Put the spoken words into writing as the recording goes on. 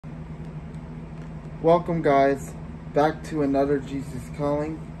Welcome, guys, back to another Jesus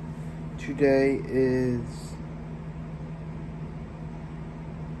Calling. Today is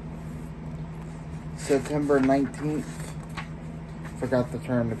September 19th. Forgot to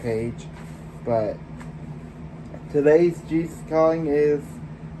turn the page, but today's Jesus Calling is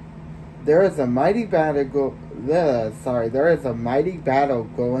there is a mighty battle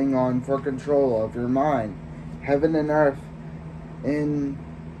going on for control of your mind, heaven and earth,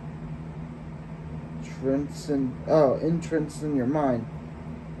 entrance in your mind.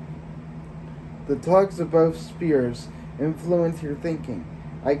 The tugs of both spheres influence your thinking.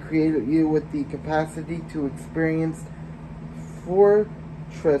 I created you with the capacity to experience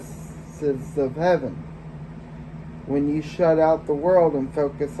fortresses of heaven. When you shut out the world and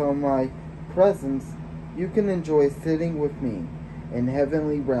focus on my presence, you can enjoy sitting with me in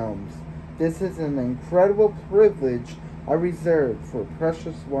heavenly realms. This is an incredible privilege I reserve for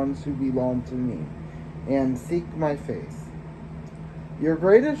precious ones who belong to me and seek my face. Your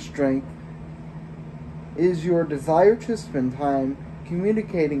greatest strength is your desire to spend time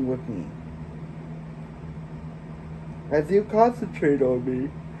communicating with me. As you concentrate on me,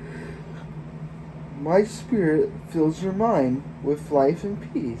 my spirit fills your mind with life and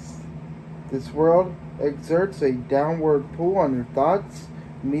peace. This world exerts a downward pull on your thoughts.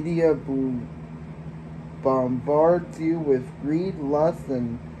 Media bombards you with greed, lust,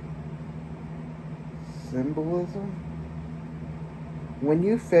 and symbolism. When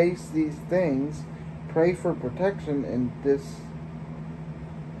you face these things, pray for protection and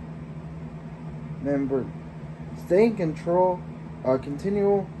dismember. Stay in continual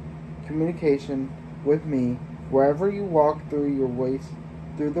communication with me wherever you walk through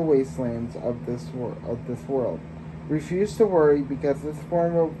the wastelands of this world. Refuse to worry, because this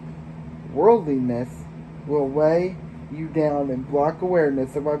form of worldliness will weigh you down and block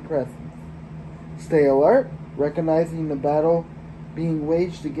awareness of my presence. Stay alert, recognizing the battle being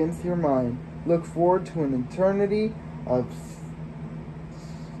waged against your mind. Look forward to an eternity of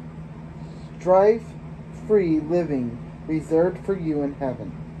strife-free living reserved for you in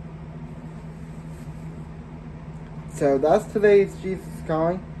heaven. So that's today's Jesus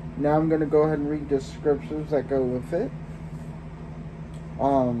Calling. Now I'm going to go ahead and read the scriptures that go with it.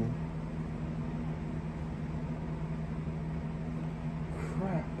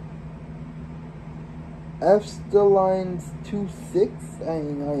 Ephelines 2:6.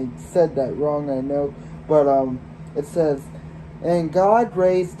 I said that wrong, I know. But it says, "And God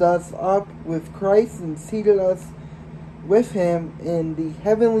raised us up with Christ and seated us with him in the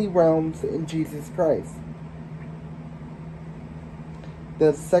heavenly realms in Jesus Christ."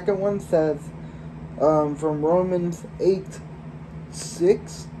 The second one says, from Romans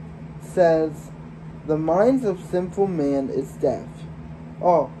 8:6, says, "The mind of sinful man is death."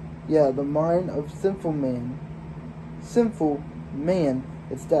 The mind of sinful man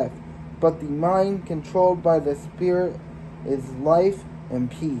is death, but the mind controlled by the Spirit is life and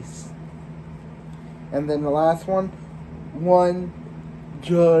peace. And then the last one, 1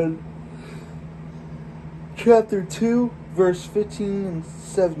 John chapter 2, verse 15 and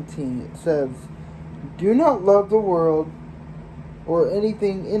 17. It says, "Do not love the world or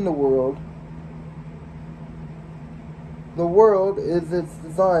anything in the world. The world is its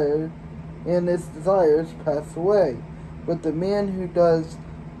desire, and its desires pass away. But the man who does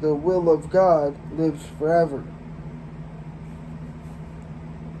the will of God lives forever."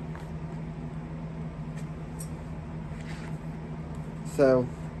 So,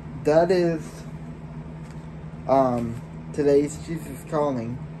 that is today's Jesus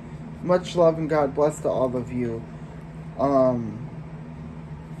Calling. Much love and God bless to all of you.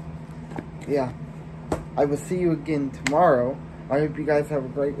 I will see you again tomorrow. I hope you guys have a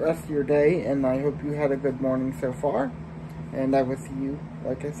great rest of your day, and I hope you had a good morning so far. And I will see you,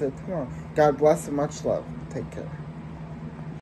 like I said, tomorrow. God bless and much love. Take care.